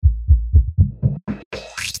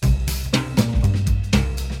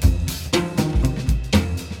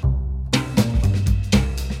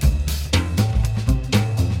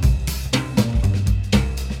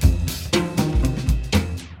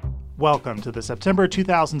Welcome to the September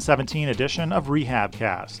 2017 edition of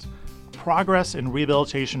RehabCast. Progress in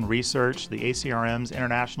Rehabilitation Research, the ACRM's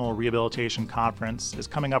International Rehabilitation Conference, is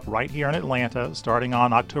coming up right here in Atlanta starting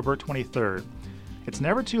on October 23rd. It's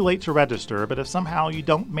never too late to register, but if somehow you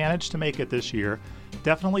don't manage to make it this year,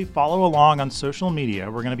 definitely follow along on social media.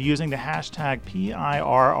 We're going to be using the hashtag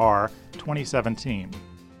PIRR2017.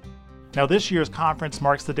 Now, this year's conference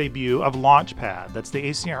marks the debut of Launchpad. That's the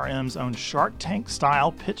ACRM's own Shark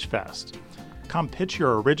Tank-style pitch fest. Come pitch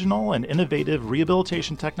your original and innovative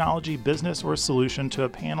rehabilitation technology, business, or solution to a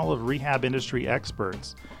panel of rehab industry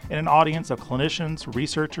experts and an audience of clinicians,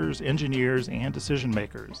 researchers, engineers, and decision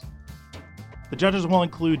makers. The judges will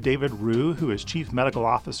include David Rue, who is Chief Medical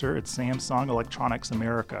Officer at Samsung Electronics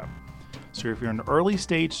America. So if you're an early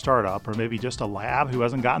stage startup or maybe just a lab who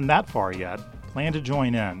hasn't gotten that far yet, plan to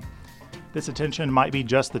join in. This attention might be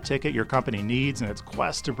just the ticket your company needs in its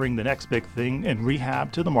quest to bring the next big thing in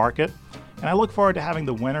rehab to the market, and I look forward to having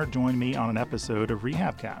the winner join me on an episode of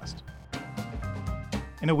RehabCast.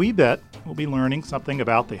 In a wee bit, we'll be learning something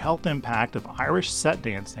about the health impact of Irish set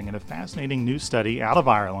dancing in a fascinating new study out of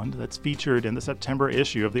Ireland that's featured in the September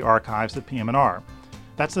issue of the Archives of PM&R.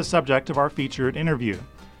 That's the subject of our featured interview.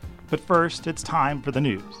 But first, it's time for the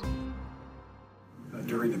news.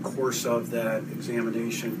 During the course of that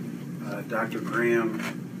examination, Dr. Graham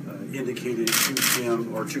indicated to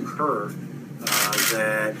him or to her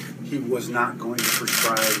that he was not going to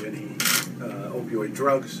prescribe any opioid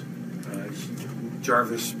drugs.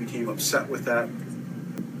 Jarvis became upset with that.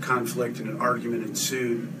 Conflict and an argument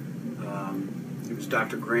ensued. It was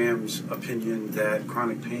Dr. Graham's opinion that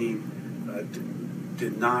chronic pain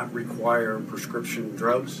did not require prescription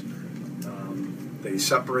drugs. They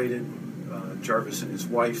separated, Jarvis and his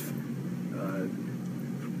wife.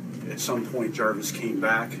 At some point, Jarvis came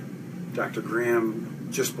back. Dr. Graham,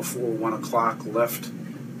 just before 1 o'clock, left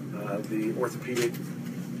the orthopedic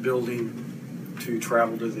building to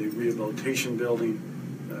travel to the rehabilitation building.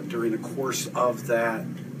 During the course of that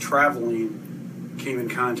traveling, came in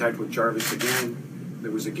contact with Jarvis again.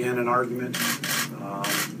 There was again an argument.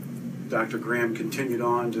 Dr. Graham continued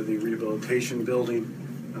on to the rehabilitation building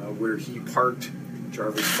where he parked.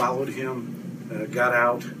 Jarvis followed him, got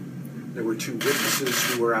out. There were two witnesses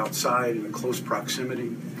who were outside in a close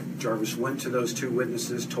proximity. Jarvis went to those two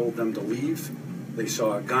witnesses, told them to leave. They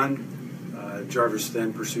saw a gun. Jarvis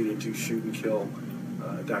then proceeded to shoot and kill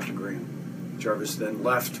Dr. Graham. Jarvis then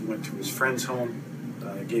left, went to his friend's home,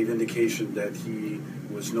 gave indication that he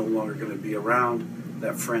was no longer going to be around.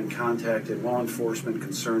 That friend contacted law enforcement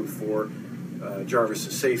concerned for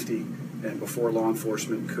Jarvis' safety, and before law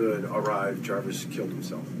enforcement could arrive, Jarvis killed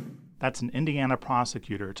himself. That's an Indiana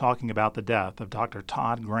prosecutor talking about the death of Dr.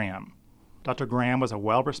 Todd Graham. Dr. Graham was a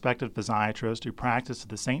well-respected physiatrist who practiced at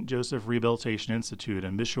the St. Joseph Rehabilitation Institute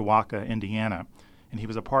in Mishawaka, Indiana, and he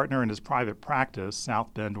was a partner in his private practice,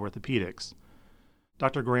 South Bend Orthopedics.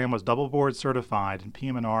 Dr. Graham was double board certified in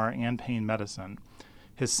PM&R and pain medicine.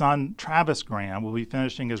 His son, Travis Graham, will be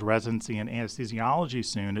finishing his residency in anesthesiology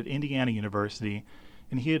soon at Indiana University,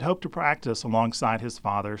 and he had hoped to practice alongside his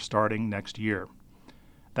father starting next year.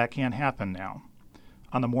 That can't happen now.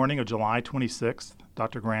 On the morning of July 26th,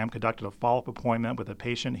 Dr. Graham conducted a follow-up appointment with a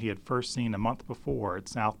patient he had first seen a month before at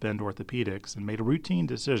South Bend Orthopedics and made a routine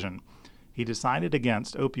decision. He decided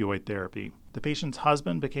against opioid therapy. The patient's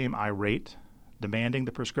husband became irate, demanding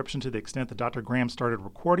the prescription to the extent that Dr. Graham started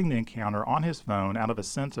recording the encounter on his phone out of a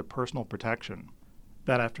sense of personal protection.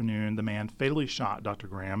 That afternoon, the man fatally shot Dr.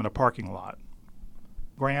 Graham in a parking lot.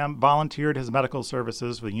 Graham volunteered his medical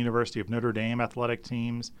services for the University of Notre Dame athletic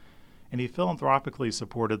teams, and he philanthropically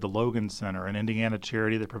supported the Logan Center, an Indiana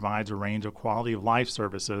charity that provides a range of quality of life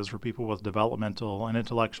services for people with developmental and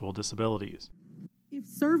intellectual disabilities. If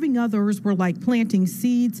serving others were like planting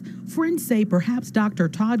seeds, friends say perhaps Dr.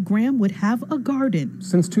 Todd Graham would have a garden.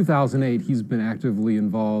 Since 2008, he's been actively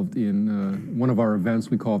involved in one of our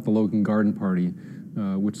events. We call it the Logan Garden Party,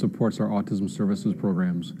 which supports our autism services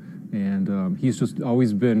programs. And he's just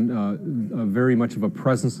always been very much of a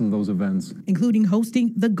presence in those events. Including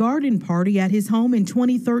hosting the garden party at his home in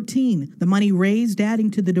 2013. The money raised adding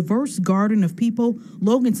to the diverse garden of people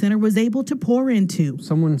Logan Center was able to pour into.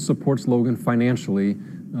 Someone supports Logan financially,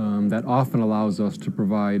 that often allows us to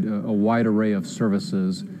provide a wide array of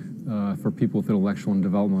services for people with intellectual and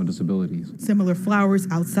developmental disabilities. Similar flowers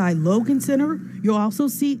outside Logan Center, you'll also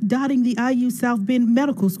see dotting the IU South Bend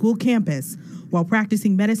Medical School campus. While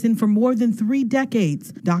practicing medicine for more than 3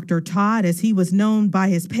 decades, Dr. Todd, as he was known by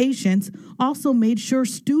his patients, also made sure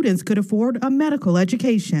students could afford a medical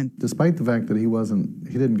education. Despite the fact that he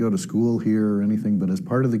didn't go to school here or anything, but as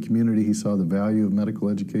part of the community, he saw the value of medical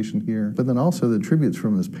education here. But then also the tributes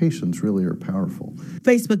from his patients really are powerful.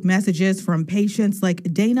 Facebook messages from patients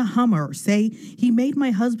like Dana Hummer say, "He made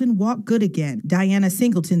my husband walk good again." Diana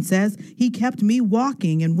Singleton says, "He kept me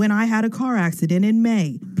walking and when I had a car accident in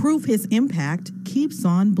May." Proof his impact keeps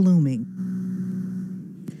on blooming.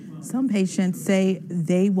 Some patients say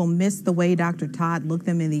they will miss the way Dr. Todd looked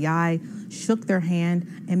them in the eye, shook their hand,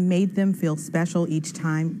 and made them feel special each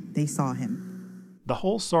time they saw him. The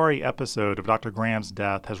whole sorry episode of Dr. Graham's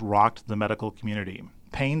death has rocked the medical community.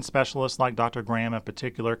 Pain specialists like Dr. Graham in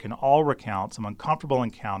particular can all recount some uncomfortable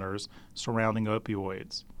encounters surrounding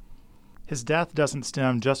opioids. His death doesn't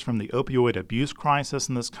stem just from the opioid abuse crisis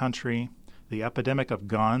in this country. The epidemic of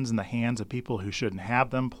guns in the hands of people who shouldn't have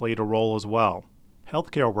them played a role as well.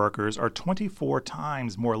 Healthcare workers are 24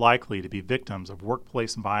 times more likely to be victims of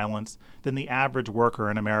workplace violence than the average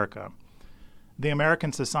worker in America. The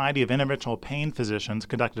American Society of Interventional Pain Physicians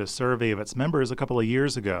conducted a survey of its members a couple of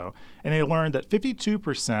years ago, and they learned that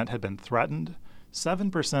 52% had been threatened,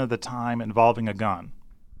 7% of the time involving a gun.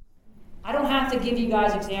 I don't have to give you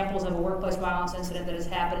guys examples of a workplace violence incident that has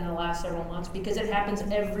happened in the last several months because it happens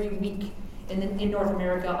every week. In North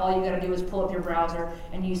America, all you got to do is pull up your browser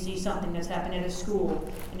and you see something that's happened at a school,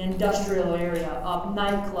 an industrial area, a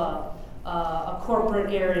nightclub, a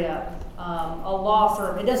corporate area, a law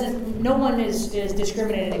firm. No one is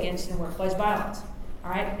discriminated against in workplace violence.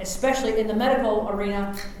 All right, especially in the medical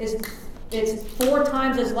arena, it's 4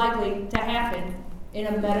 times as likely to happen in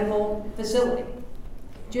a medical facility,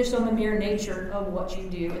 just on the mere nature of what you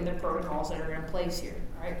do and the protocols that are in place here.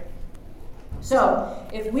 All right. So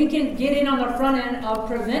if we can get in on the front end of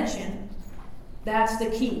prevention, that's the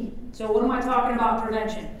key. So what am I talking about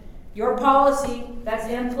prevention? Your policy that's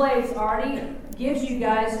in place already gives you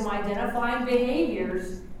guys some identifying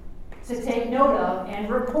behaviors to take note of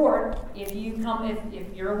and report if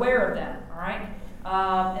you're aware of them. All right,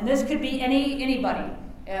 and this could be anybody,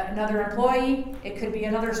 another employee. It could be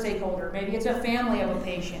another stakeholder. Maybe it's a family of a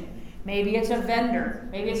patient. Maybe it's a vendor.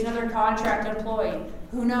 Maybe it's another contract employee.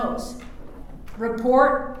 Who knows?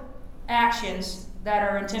 Report actions that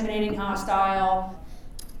are intimidating, hostile,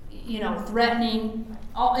 threatening,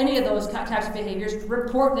 any of those types of behaviors.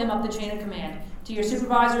 Report them up the chain of command to your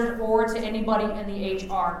supervisors or to anybody in the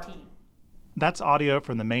HR team. That's audio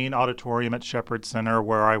from the main auditorium at Shepherd Center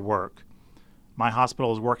where I work. My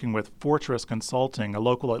hospital is working with Fortress Consulting, a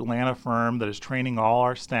local Atlanta firm that is training all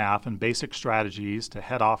our staff in basic strategies to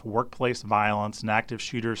head off workplace violence and active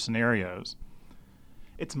shooter scenarios.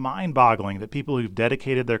 It's mind-boggling that people who've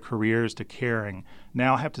dedicated their careers to caring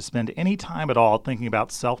now have to spend any time at all thinking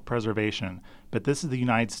about self-preservation. But this is the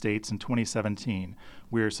United States in 2017.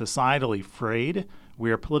 We are societally frayed,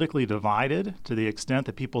 we are politically divided to the extent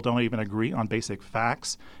that people don't even agree on basic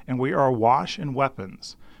facts, and we are awash in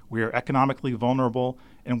weapons. We are economically vulnerable,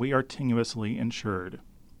 and we are tenuously insured.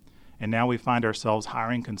 And now we find ourselves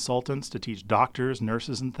hiring consultants to teach doctors,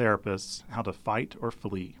 nurses, and therapists how to fight or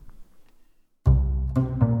flee.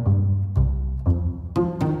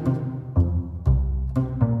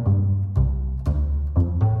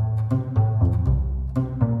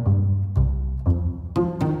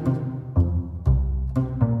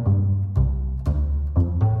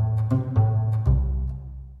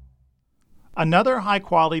 Another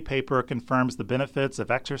high-quality paper confirms the benefits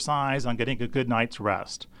of exercise on getting a good night's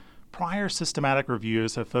rest. Prior systematic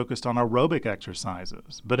reviews have focused on aerobic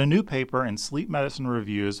exercises, but a new paper in Sleep Medicine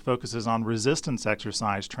Reviews focuses on resistance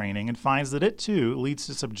exercise training and finds that it, too, leads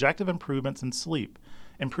to subjective improvements in sleep,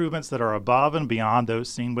 improvements that are above and beyond those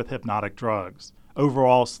seen with hypnotic drugs.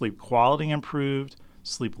 Overall, sleep quality improved,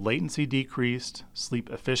 sleep latency decreased, sleep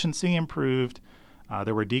efficiency improved,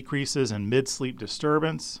 there were decreases in mid-sleep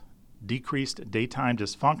disturbance, decreased daytime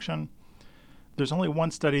dysfunction. There's only one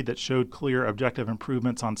study that showed clear objective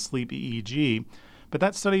improvements on sleep EEG, but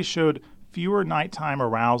that study showed fewer nighttime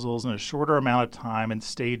arousals in a shorter amount of time in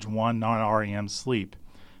stage 1 non-REM sleep.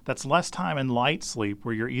 That's less time in light sleep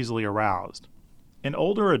where you're easily aroused. In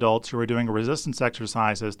older adults who are doing resistance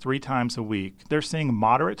exercises 3 times a week, they're seeing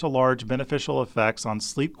moderate to large beneficial effects on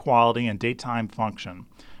sleep quality and daytime function.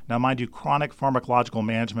 Now, mind you, chronic pharmacological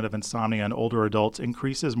management of insomnia in older adults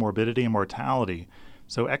increases morbidity and mortality,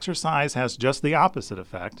 so exercise has just the opposite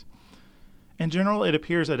effect. In general, it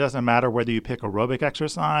appears it doesn't matter whether you pick aerobic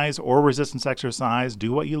exercise or resistance exercise,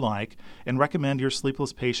 do what you like, and recommend your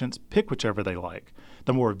sleepless patients pick whichever they like.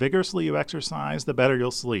 The more vigorously you exercise, the better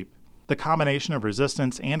you'll sleep. The combination of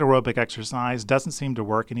resistance and aerobic exercise doesn't seem to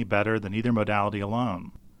work any better than either modality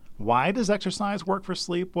alone. Why does exercise work for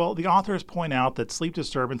sleep? Well, the authors point out that sleep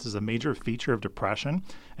disturbance is a major feature of depression,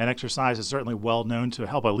 and exercise is certainly well known to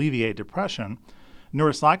help alleviate depression.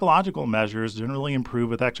 Neuropsychological measures generally improve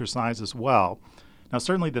with exercise as well. Now,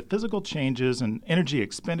 certainly the physical changes in energy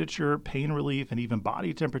expenditure, pain relief, and even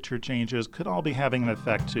body temperature changes could all be having an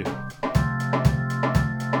effect too.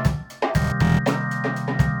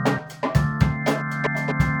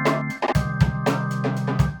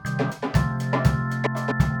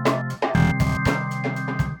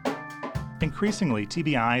 Increasingly,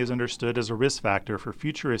 TBI is understood as a risk factor for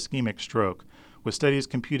future ischemic stroke, with studies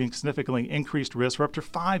computing significantly increased risk for up to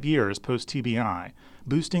 5 years post-TBI,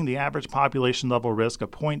 boosting the average population level risk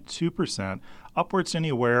of 0.2% upwards to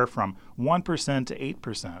anywhere from 1% to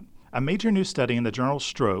 8%. A major new study in the journal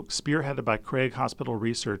Stroke, spearheaded by Craig Hospital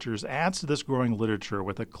researchers, adds to this growing literature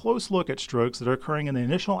with a close look at strokes that are occurring in the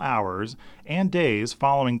initial hours and days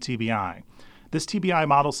following TBI. This TBI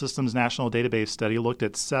Model Systems National Database study looked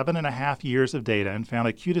at 7.5 years of data and found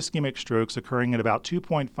acute ischemic strokes occurring in about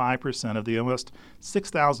 2.5% of the almost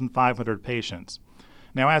 6,500 patients.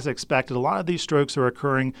 Now, as expected, a lot of these strokes are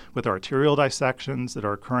occurring with arterial dissections that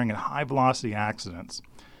are occurring in high-velocity accidents.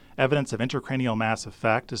 Evidence of intracranial mass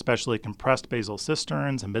effect, especially compressed basal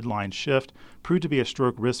cisterns and midline shift, proved to be a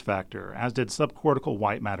stroke risk factor, as did subcortical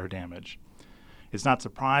white matter damage. It's not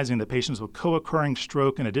surprising that patients with co-occurring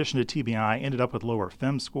stroke in addition to TBI ended up with lower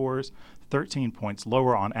FEM scores, 13 points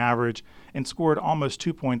lower on average, and scored almost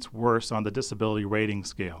 2 points worse on the disability rating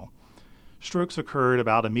scale. Strokes occurred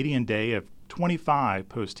about a median day of 25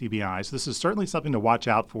 post-TBI, so this is certainly something to watch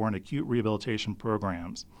out for in acute rehabilitation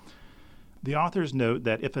programs. The authors note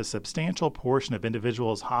that if a substantial portion of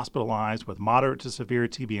individuals hospitalized with moderate to severe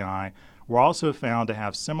TBI were also found to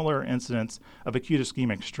have similar incidents of acute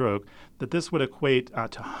ischemic stroke, that this would equate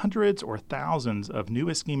to hundreds or thousands of new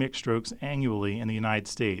ischemic strokes annually in the United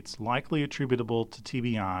States, likely attributable to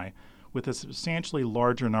TBI, with a substantially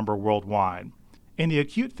larger number worldwide. In the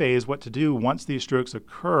acute phase, what to do once these strokes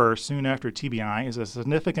occur soon after TBI is a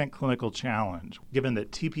significant clinical challenge, given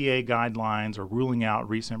that TPA guidelines are ruling out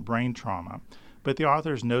recent brain trauma. But the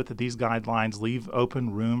authors note that these guidelines leave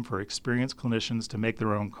open room for experienced clinicians to make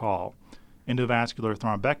their own call. Endovascular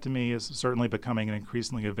thrombectomy is certainly becoming an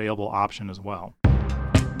increasingly available option as well.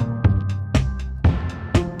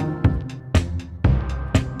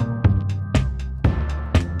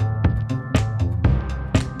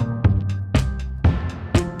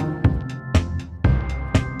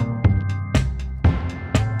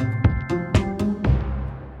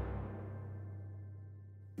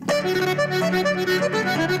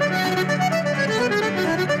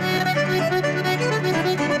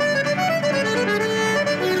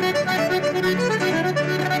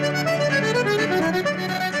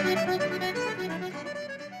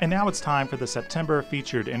 And now it's time for the September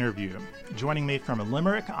featured interview. Joining me from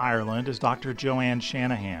Limerick, Ireland is Dr. Joanne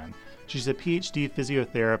Shanahan. She's a PhD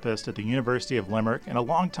physiotherapist at the University of Limerick and a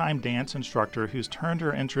longtime dance instructor who's turned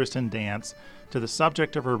her interest in dance to the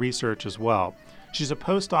subject of her research as well. She's a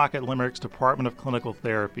postdoc at Limerick's Department of Clinical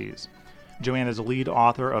Therapies. Joanne is a lead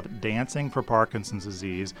author of Dancing for Parkinson's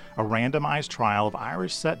Disease, a randomized trial of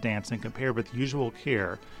Irish set dancing compared with usual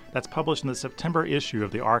care. That's published in the September issue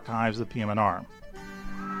of the Archives of PM&R.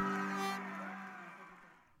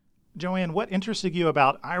 Joanne, what interested you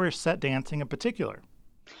about Irish set dancing in particular?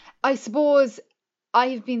 I suppose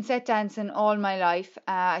I've been set dancing all my life.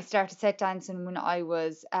 I started set dancing when I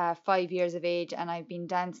was 5 years of age, and I've been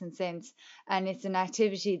dancing since. And it's an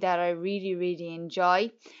activity that I really, really enjoy.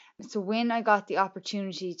 So when I got the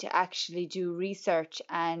opportunity to actually do research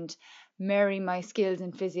and marry my skills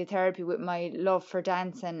in physiotherapy with my love for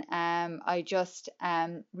dancing, I just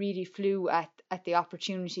really flew at the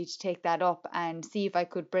opportunity to take that up and see if I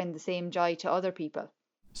could bring the same joy to other people.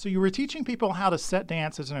 So you were teaching people how to set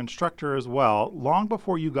dance as an instructor as well, long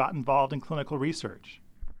before you got involved in clinical research.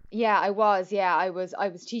 Yeah, I was. I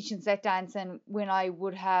was teaching set dancing when I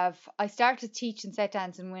started teaching set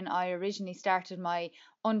dancing when I originally started my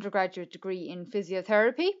undergraduate degree in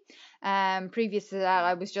physiotherapy. Previous to that,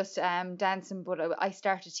 I was just dancing, but I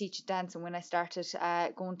started teaching dancing when I started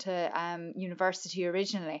going to university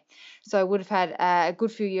originally. So I would have had a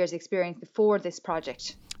good few years experience before this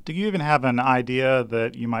project. Do you even have an idea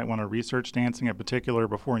that you might want to research dancing in particular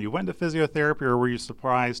before you went to physiotherapy, or were you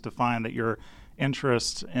surprised to find that your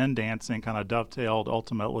interest in dancing kind of dovetailed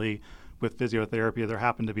ultimately with physiotherapy? There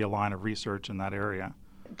happened to be a line of research in that area.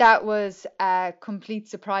 That was a complete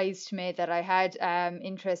surprise to me that I had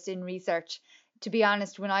interest in research. To be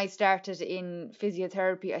honest, when I started in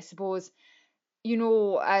physiotherapy, I suppose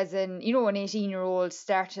as an 18-year-old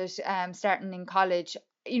starting in college,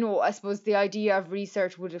 I suppose the idea of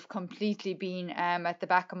research would have completely been at the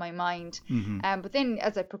back of my mind. But then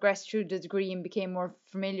as I progressed through the degree and became more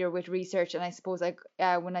familiar with research, and I suppose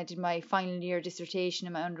when I did my final year dissertation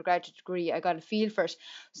in my undergraduate degree, I got a feel for it.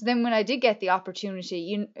 So then when I did get the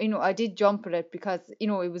opportunity, I did jump at it because, it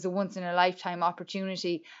was a once in a lifetime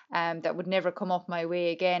opportunity that would never come up my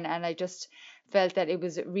way again. And I just felt that it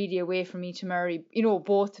was really a way for me to marry,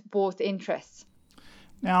 both interests.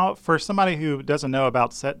 Now, for somebody who doesn't know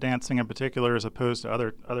about set dancing in particular, as opposed to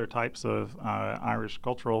other types of Irish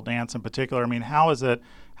cultural dance in particular, I mean, how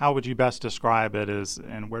would you best describe it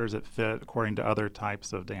and where does it fit according to other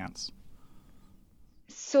types of dance?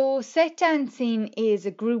 So set dancing is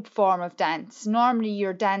a group form of dance. Normally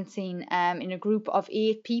you're dancing in a group of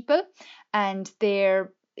 8 people, and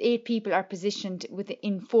their 8 people are positioned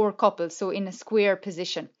in 4 couples, so in a square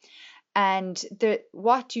position. And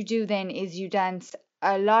what you do then is you dance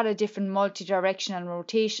a lot of different multi-directional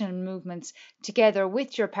rotational movements together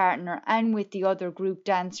with your partner and with the other group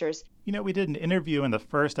dancers. We did an interview in the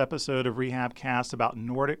first episode of RehabCast about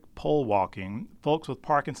Nordic pole walking. Folks with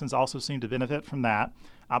Parkinson's also seem to benefit from that.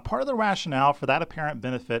 Part of the rationale for that apparent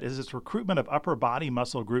benefit is its recruitment of upper body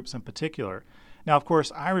muscle groups in particular. Now, of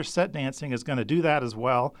course, Irish set dancing is going to do that as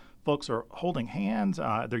well. Folks are holding hands.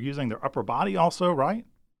 They're using their upper body also, right?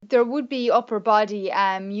 There would be upper body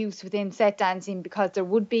use within set dancing because there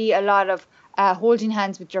would be a lot of holding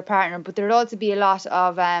hands with your partner, but there'd also be a lot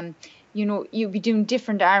of, you'd be doing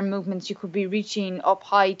different arm movements. You could be reaching up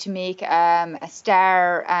high to make a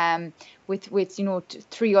star with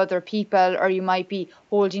 3 other people, or you might be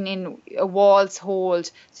holding in a waltz hold.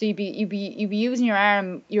 So you'd be using your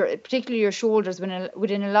arm, particularly your shoulders,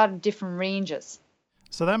 within a lot of different ranges.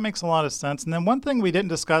 So that makes a lot of sense. And then one thing we didn't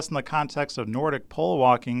discuss in the context of Nordic pole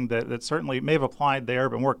walking that certainly may have applied there,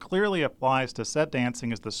 but more clearly applies to set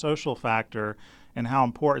dancing, is the social factor and how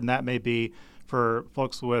important that may be for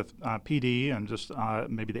folks with PD and just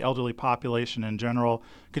maybe the elderly population in general.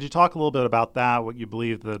 Could you talk a little bit about that, what you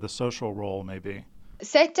believe the social role may be?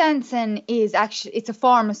 Set dancing it's a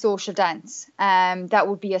form of social dance. That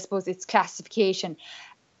would be, I suppose, its classification.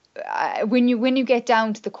 When you get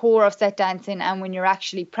down to the core of set dancing, and when you're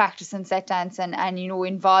actually practicing set dancing and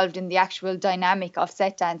involved in the actual dynamic of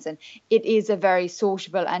set dancing, it is a very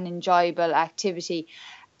sociable and enjoyable activity,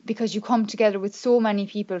 because you come together with so many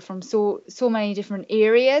people from so many different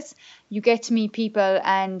areas. You get to meet people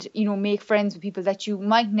and make friends with people that you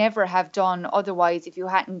might never have done otherwise if you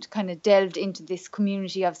hadn't kind of delved into this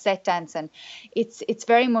community of set dancing. It's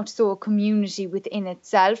very much so a community within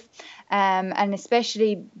itself, and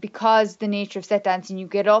especially because the nature of set dancing, you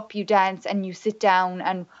get up, you dance, and you sit down,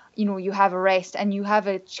 and you have a rest and you have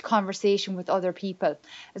a conversation with other people.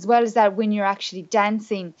 As well as that, when you're actually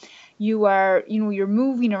dancing, you're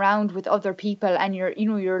moving around with other people, and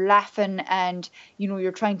you're laughing, and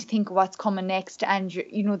you're trying to think of what's coming next, and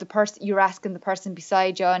you're asking the person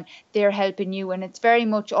beside you, and they're helping you. And it's very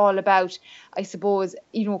much all about, I suppose,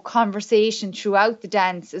 conversation throughout the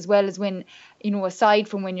dance, as well as when aside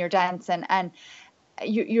from when you're dancing. And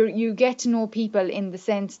you get to know people in the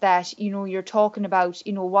sense that you're talking about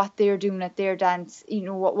what they're doing at their dance,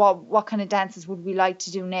 what kind of dances would we like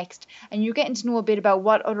to do next, and you're getting to know a bit about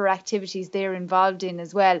what other activities they're involved in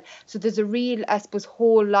as well. So there's a real, I suppose,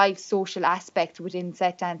 whole life social aspect within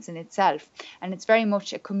set dancing itself, and it's very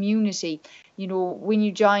much a community. When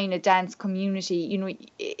you join a dance community,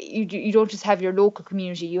 you don't just have your local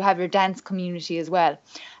community, you have your dance community as well.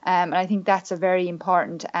 And I think that's a very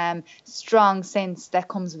important, strong sense that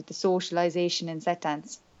comes with the socialization in set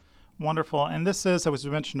dance. Wonderful. And this is, as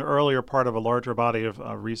we mentioned earlier, part of a larger body of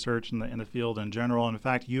research in the field in general. In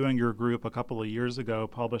fact, you and your group a couple of years ago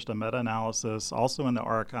published a meta-analysis also in the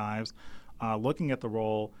archives looking at the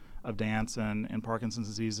role of dance and Parkinson's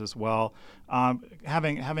disease as well.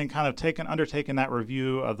 Having kind of undertaken that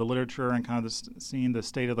review of the literature and kind of seeing the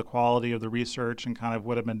state of the quality of the research and kind of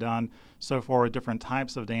what had been done so far with different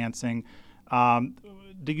types of dancing,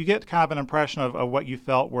 did you get kind of an impression of what you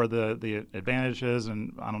felt were the advantages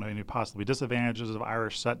and, I don't know, any possibly disadvantages of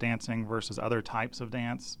Irish set dancing versus other types of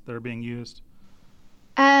dance that are being used?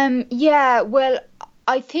 Yeah, well,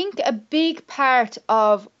 I think a big part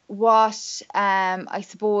of what I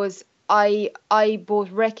suppose I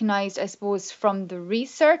both recognized, I suppose, from the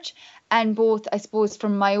research, and both, I suppose,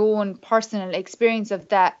 from my own personal experience of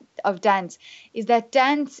dance, is that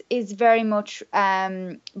dance is very much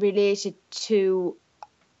related to,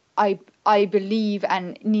 I believe,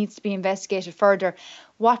 and needs to be investigated further,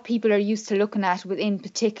 what people are used to looking at within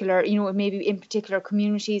particular, maybe in particular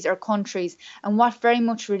communities or countries, and what very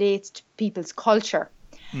much relates to people's culture.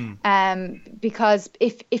 Because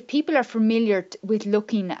if people are familiar with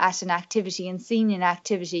looking at an activity and seeing an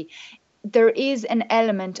activity, there is an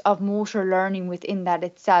element of motor learning within that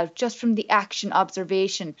itself, just from the action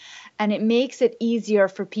observation, and it makes it easier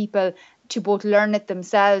for people to both learn it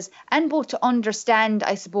themselves and both to understand,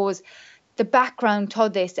 I suppose, the background to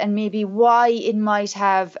this and maybe why it might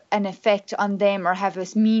have an effect on them or have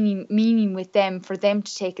this meaning with them for them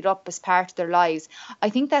to take it up as part of their lives. I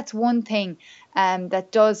think that's one thing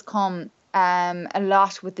that does come a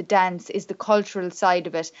lot with the dance, is the cultural side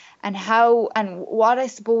of it, and how and what I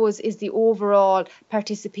suppose is the overall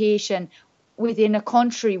participation within a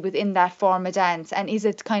country within that form of dance, and is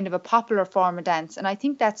it kind of a popular form of dance. And I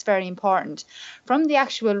think that's very important. From the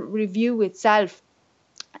actual review itself,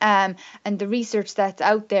 and the research that's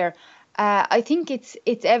out there, I think it's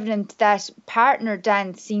evident that partner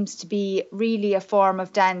dance seems to be really a form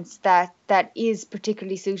of dance that is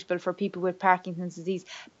particularly suitable for people with Parkinson's disease,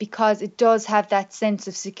 because it does have that sense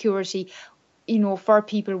of security, for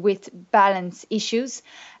people with balance issues.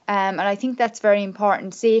 And I think that's very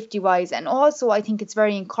important safety wise. And also I think it's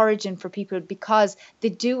very encouraging for people because they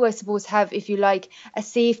do, I suppose, have, if you like, a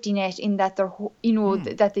safety net in that they're,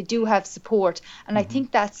 that they do have support. And I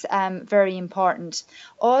think that's very important.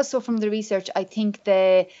 Also from the research, I think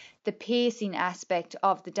the pacing aspect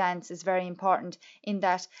of the dance is very important, in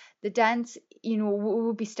that the dance,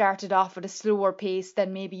 would be started off at a slower pace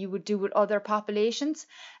than maybe you would do with other populations.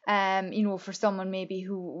 For someone maybe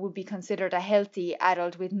who would be considered a healthy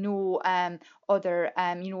adult with no other,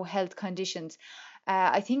 health conditions.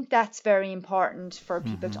 I think that's very important for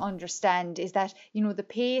people to understand, is that, the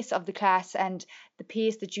pace of the class and the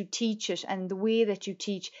pace that you teach it and the way that you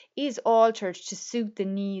teach is altered to suit the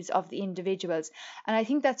needs of the individuals. And I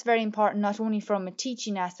think that's very important, not only from a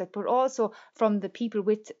teaching aspect, but also from the people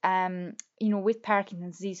with, with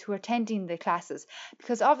Parkinson's disease who are attending the classes,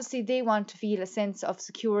 because obviously they want to feel a sense of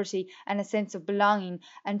security and a sense of belonging,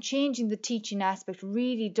 and changing the teaching aspect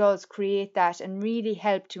really does create that and really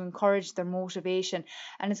help to encourage their motivation,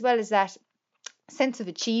 and as well as that sense of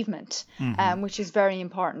achievement, which is very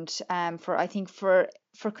important for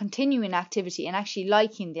continuing activity and actually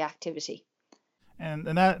liking the activity. And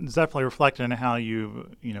that is definitely reflected in how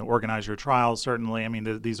you organize your trials. Certainly, I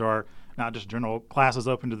mean, these are not just general classes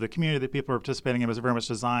open to the community that people are participating in, but it's very much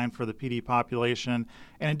designed for the PD population.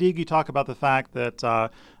 And indeed, you talk about the fact that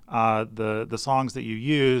the songs that you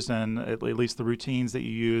used, and at least the routines that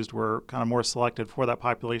you used, were kind of more selected for that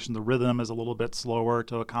population. The rhythm is a little bit slower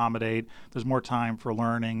to accommodate. There's more time for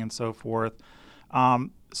learning and so forth.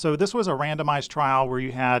 So this was a randomized trial where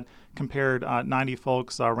you had compared 90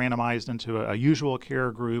 folks randomized into a usual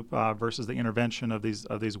care group versus the intervention of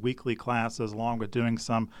these weekly classes, along with doing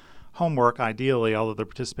some homework, ideally, although the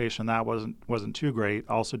participation in that wasn't too great.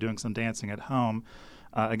 Also doing some dancing at home,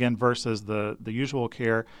 again, versus the usual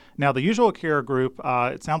care. Now, the usual care group,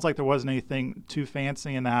 it sounds like there wasn't anything too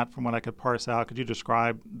fancy in that, from what I could parse out. Could you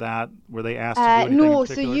describe that? Were they asked to do anything in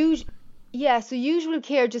particular? So usual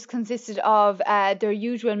care just consisted of their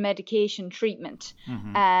usual medication treatment.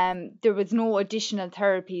 There was no additional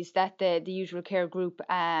therapies that the usual care group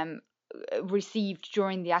received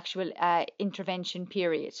during the actual intervention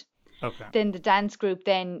period. Okay. Then the dance group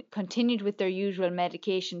then continued with their usual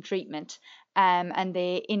medication treatment, and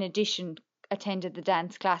they, in addition, attended the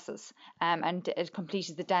dance classes and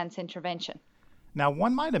completed the dance intervention. Now,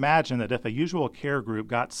 one might imagine that if a usual care group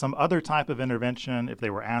got some other type of intervention, if they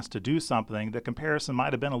were asked to do something, the comparison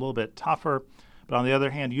might have been a little bit tougher. But on the other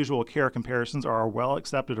hand, usual care comparisons are a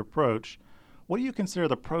well-accepted approach. What do you consider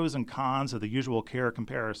the pros and cons of the usual care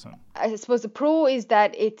comparison? I suppose the pro is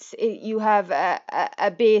that you have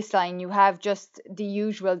a baseline. You have just the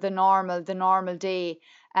usual, the normal day,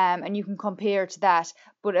 and you can compare to that.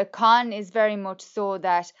 But a con is very much so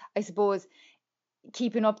that, I suppose,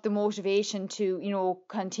 keeping up the motivation to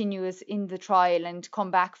continue in the trial and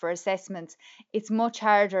come back for assessments, it's much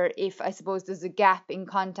harder if, I suppose, there's a gap in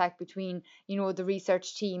contact between the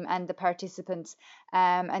research team and the participants,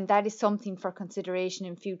 and that is something for consideration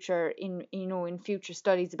in future future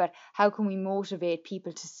studies, about how can we motivate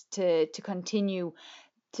people to continue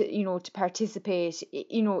to participate,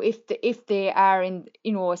 if they are in,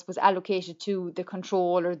 I suppose, allocated to the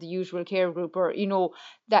control or the usual care group, or,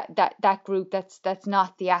 that group that's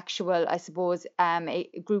not the actual, I suppose, a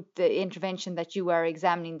group, the intervention that you are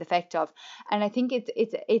examining the effect of. And I think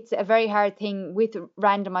it's a very hard thing with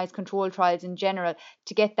randomized control trials in general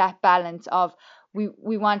to get that balance of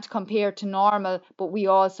we want to compare to normal, but we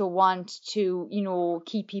also want to,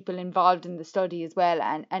 keep people involved in the study as well,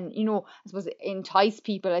 and I suppose entice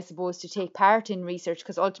people, I suppose, to take part in research,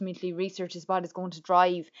 because ultimately research is what is going to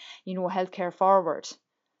drive, healthcare forward.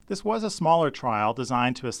 This was a smaller trial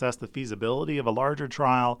designed to assess the feasibility of a larger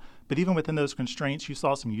trial, but even within those constraints, you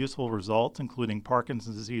saw some useful results, including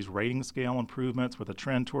Parkinson's disease rating scale improvements with a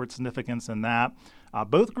trend towards significance in that.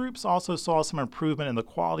 Both groups also saw some improvement in the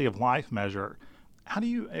quality of life measure. How do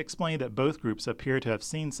you explain that both groups appear to have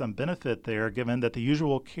seen some benefit there, given that the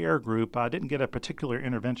usual care group didn't get a particular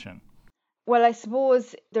intervention? Well, I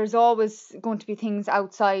suppose there's always going to be things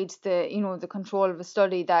outside the control of a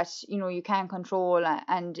study that, you can't control,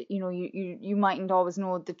 and, you mightn't always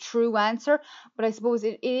know the true answer. But I suppose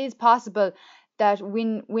it is possible that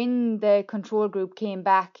when the control group came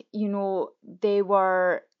back, they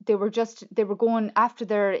were going after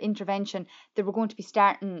their intervention, they were going to be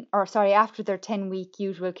after their 10-week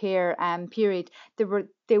usual care period,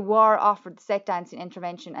 they were offered the set dancing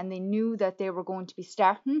intervention, and they knew that they were going to be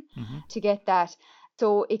starting to get that.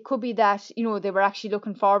 So it could be that, they were actually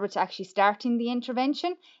looking forward to actually starting the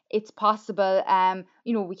intervention. It's possible,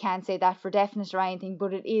 we can't say that for definite or anything,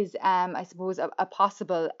 but it is, I suppose, a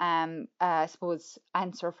possible,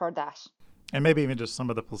 answer for that. And maybe even just some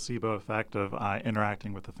of the placebo effect of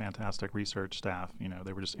interacting with the fantastic research staff.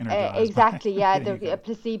 They were just energized. Exactly, yeah, there's a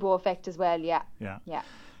placebo effect as well, yeah.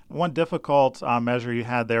 One difficult measure you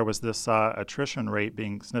had there was this attrition rate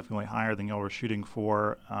being significantly higher than you were shooting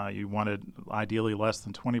for. You wanted ideally less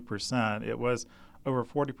than 20%. It was over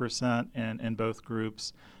 40% in both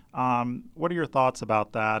groups. What are your thoughts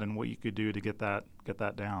about that, and what you could do to get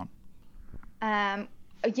that down?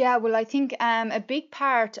 Yeah, well, I think a big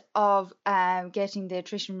part of getting the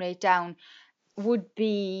attrition rate down would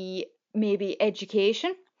be maybe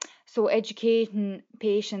education. So educating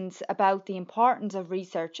patients about the importance of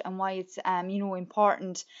research and why it's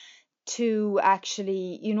important to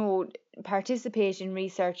actually participate in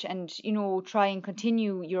research, and try and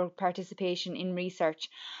continue your participation in research.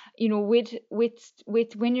 With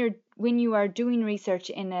when you are doing research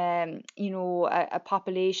in a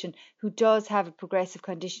population who does have a progressive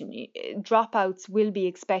condition, dropouts will be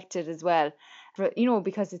expected as well.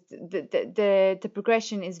 Because it's the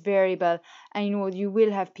progression is variable, and you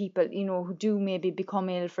will have people who do maybe become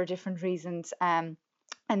ill for different reasons, and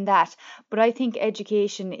that. But I think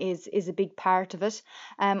education is a big part of it.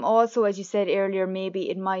 Also, as you said earlier, maybe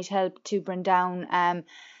it might help to bring down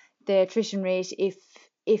the attrition rate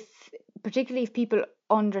if particularly if people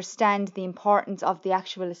understand the importance of the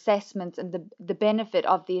actual assessments and the benefit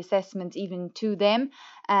of the assessments even to them,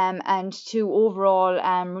 and to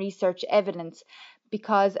overall research evidence,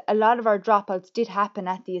 because a lot of our dropouts did happen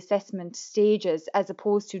at the assessment stages as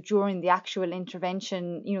opposed to during the actual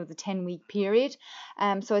intervention, the 10-week period.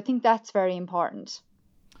 So I think that's very important.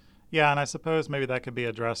 Yeah, and I suppose maybe that could be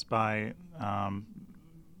addressed by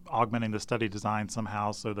augmenting the study design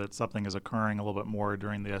somehow so that something is occurring a little bit more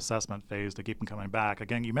during the assessment phase to keep them coming back.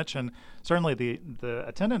 Again, you mentioned certainly the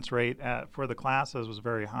attendance rate for the classes was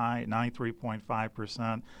very high,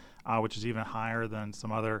 93.5%, which is even higher than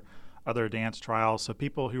some other dance trials. So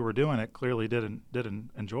people who were doing it clearly did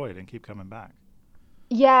enjoy it and keep coming back.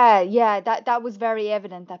 Yeah, that was very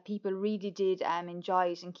evident that people really did enjoy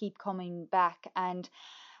it and keep coming back. And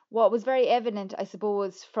what was very evident, I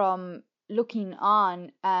suppose, from looking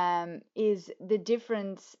on, is the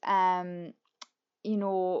difference, for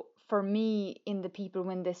me, in the people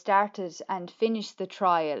when they started and finished the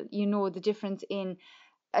trial. The difference in,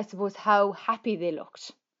 I suppose, how happy they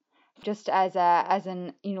looked. Just as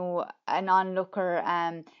an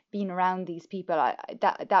onlooker, being around these people,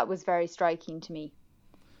 that was very striking to me.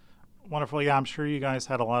 Wonderful. Yeah, I'm sure you guys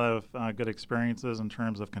had a lot of good experiences in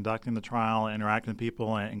terms of conducting the trial, interacting with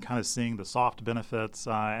people, and kind of seeing the soft benefits,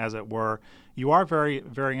 as it were. You are very,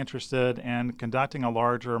 very interested in conducting a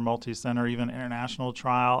larger multi-center, even international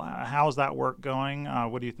trial. How is that work going?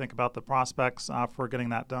 What do you think about the prospects for getting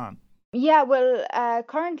that done? Yeah, well,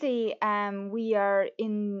 currently we are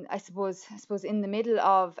in, I suppose in the middle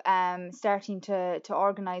of starting to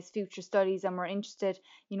organise future studies, and we're interested,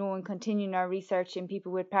 in continuing our research in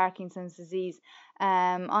people with Parkinson's disease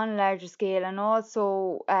on a larger scale, and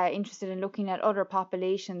also interested in looking at other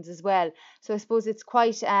populations as well. So I suppose it's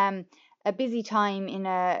quite a busy time in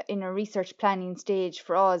a research planning stage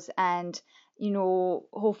for us, and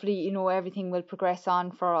hopefully everything will progress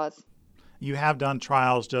on for us. You have done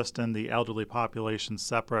trials just in the elderly population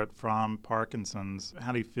separate from Parkinson's.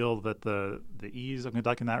 How do you feel that the ease of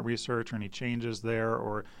conducting that research, or any changes there,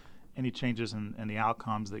 or any changes in the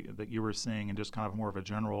outcomes that you were seeing in just kind of more of a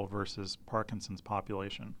general versus Parkinson's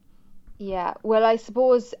population? Yeah, well, I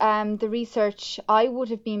suppose the research I would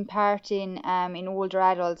have been part in older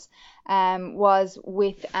adults was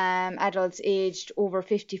with adults aged over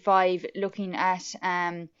 55, looking at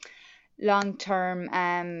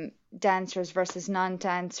long-term dancers versus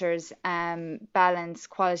non-dancers, balance,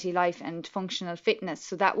 quality life, and functional fitness.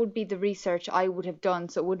 So that would be the research I would have done.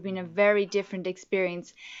 So it would have been a very different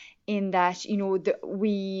experience in that, you know,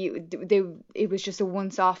 it was just a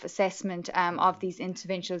once-off assessment of these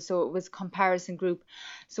individuals, so it was a comparison group.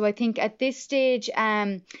 So I think at this stage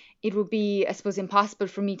it would be, I suppose, impossible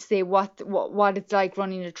for me to say what it's like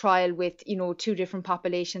running a trial with, you know, two different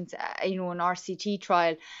populations, you know, an RCT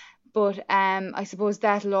trial. But I suppose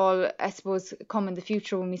that'll all, I suppose, come in the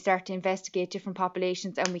future when we start to investigate different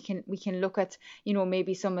populations, and we can look at, you know,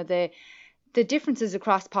 maybe some of the differences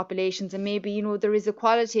across populations, and maybe, you know, there is a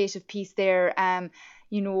qualitative piece there,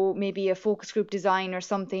 you know, maybe a focus group design or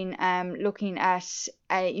something, looking at,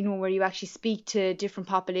 you know, where you actually speak to different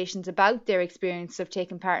populations about their experience of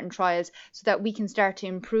taking part in trials, so that we can start to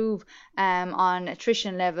improve on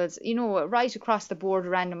attrition levels, you know, right across the board,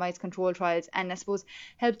 randomized control trials, and I suppose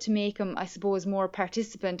help to make them, I suppose, more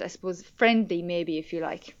participant, I suppose, friendly, maybe, if you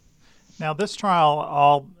like. Now, this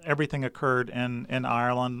trial, everything occurred in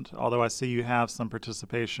Ireland, although I see you have some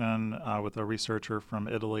participation with a researcher from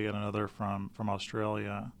Italy and another from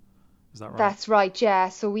Australia. Is that right? That's right, yeah.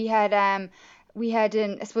 So we had I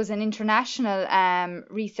suppose, an international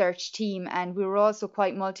research team, and we were also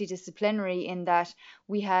quite multidisciplinary in that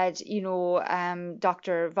we had, you know,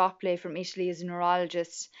 Dr. Vople from Italy as a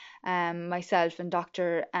neurologist, myself and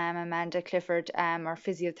Dr. Amanda Clifford, our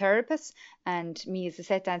physiotherapist, and me as a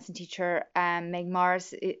set dancing teacher. Meg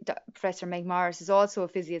Morris, Professor Meg Morris, is also a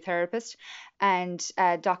physiotherapist, and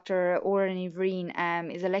Dr. Oren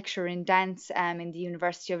Ivreen is a lecturer in dance in the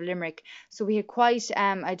University of Limerick. So we had quite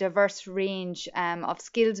a diverse range of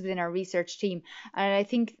skills within our research team, and I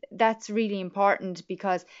think that's really important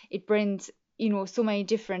because it brings, you know, so many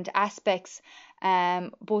different aspects,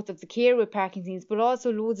 both of the care with Parkinson's, but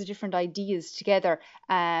also loads of different ideas together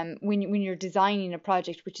when you're designing a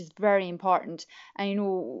project, which is very important. And, you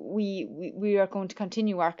know, we are going to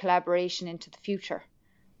continue our collaboration into the future.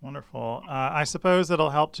 Wonderful. I suppose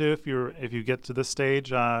it'll help too if you get to this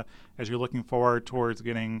stage, as you're looking forward towards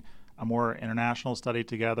getting a more international study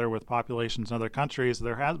together with populations in other countries.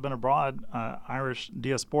 There has been a broad Irish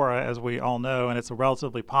diaspora, as we all know, and it's a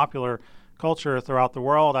relatively popular culture throughout the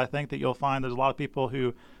world. I think that you'll find there's a lot of people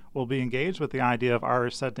who will be engaged with the idea of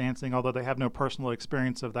Irish set dancing, although they have no personal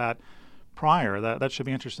experience of that prior. That should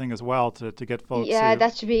be interesting as well to get folks.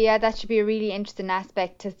 That should be a really interesting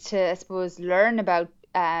aspect to I suppose learn about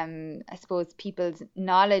I suppose people's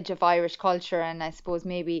knowledge of Irish culture, and I suppose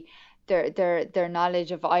maybe their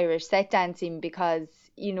knowledge of Irish set dancing, because,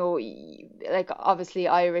 you know, like obviously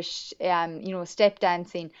Irish you know, step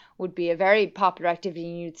dancing would be a very popular activity,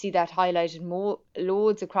 and you'd see that highlighted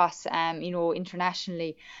loads across you know,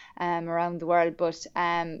 internationally around the world. But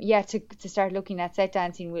to start looking at set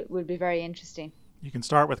dancing would be very interesting. You can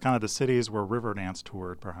start with kind of the cities where Riverdance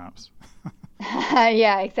toured, perhaps.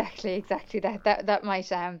 Yeah, exactly. That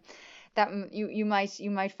might you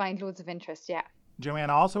might find loads of interest. Yeah.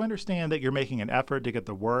 Joanne, I also understand that you're making an effort to get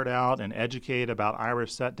the word out and educate about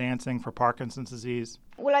Irish set dancing for Parkinson's disease.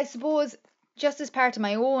 Well, I suppose just as part of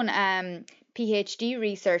my own PhD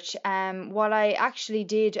research, what I actually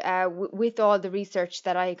did with all the research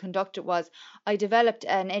that I conducted was I developed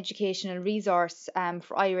an educational resource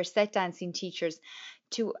for Irish set dancing teachers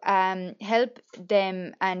to help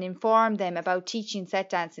them and inform them about teaching set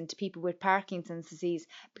dancing to people with Parkinson's disease,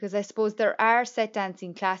 because I suppose there are set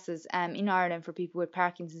dancing classes in Ireland for people with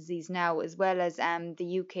Parkinson's disease now, as well as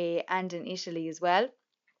the UK and in Italy as well.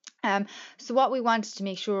 So what we wanted to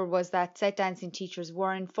make sure was that set dancing teachers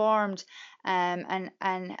were informed and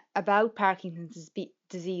about Parkinson's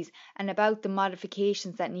disease and about the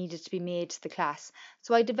modifications that needed to be made to the class.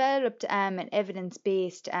 So I developed an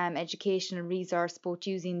evidence-based educational resource, both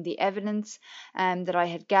using the evidence that I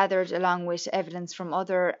had gathered along with evidence from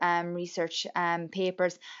other research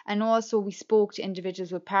papers, and also we spoke to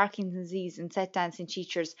individuals with Parkinson's disease and set dancing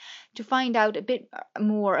teachers to find out a bit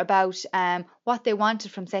more about what they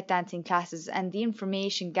wanted from set dancing classes and the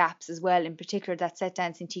information gaps as well, in particular, that set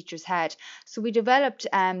dancing teachers had. So we developed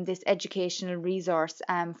this educational resource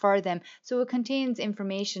for them. So it contains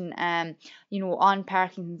information, you know, on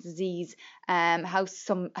Parkinson's disease,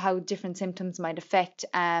 how different symptoms might affect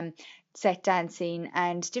set dancing,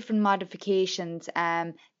 and different modifications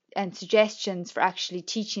and suggestions for actually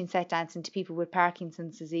teaching set dancing to people with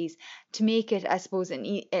Parkinson's disease, to make it, I suppose,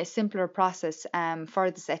 a simpler process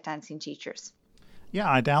for the set dancing teachers. Yeah,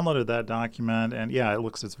 I downloaded that document, and yeah,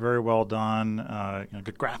 it's very well done.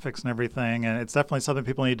 Good graphics and everything, and it's definitely something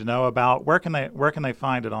people need to know about. Where can they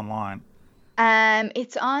find it online?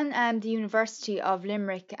 It's on the University of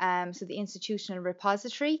Limerick, so the institutional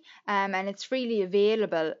repository, and it's freely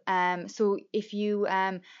available. So if you,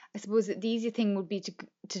 I suppose the easy thing would be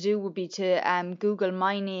to Google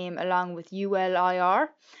my name along with ULIR.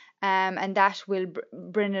 And that will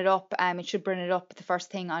bring it up. It should bring it up the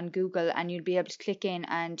first thing on Google, and you'll be able to click in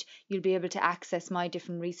and you'll be able to access my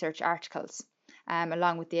different research articles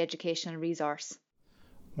along with the educational resource.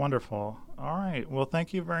 Wonderful. All right. Well,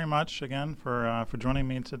 thank you very much again for joining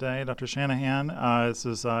me today, Dr. Shanahan. This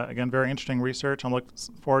is, again, very interesting research. I'm looking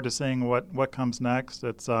forward to seeing what comes next.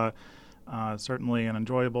 It's certainly an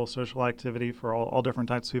enjoyable social activity for all different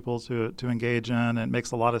types of people to engage in. It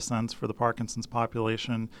makes a lot of sense for the Parkinson's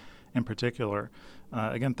population in particular.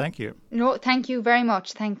 Again, thank you. No, thank you very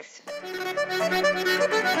much. Thanks.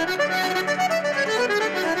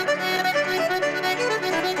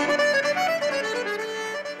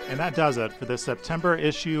 And that does it for this September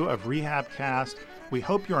issue of RehabCast. We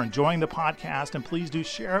hope you're enjoying the podcast, and please do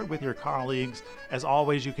share it with your colleagues. As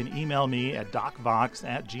always, you can email me at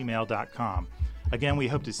docvox@gmail.com. Again, we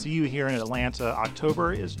hope to see you here in Atlanta.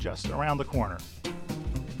 October is just around the corner.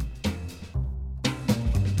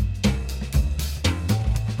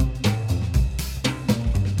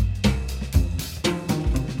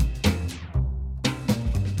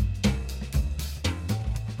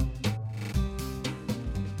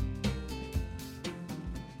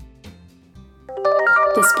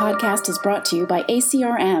 This podcast is brought to you by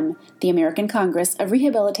ACRM, the American Congress of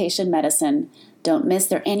Rehabilitation Medicine. Don't miss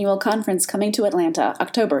their annual conference coming to Atlanta,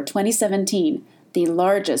 October 2017, the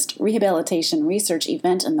largest rehabilitation research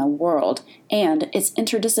event in the world, and it's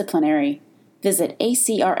interdisciplinary. Visit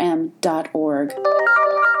acrm.org.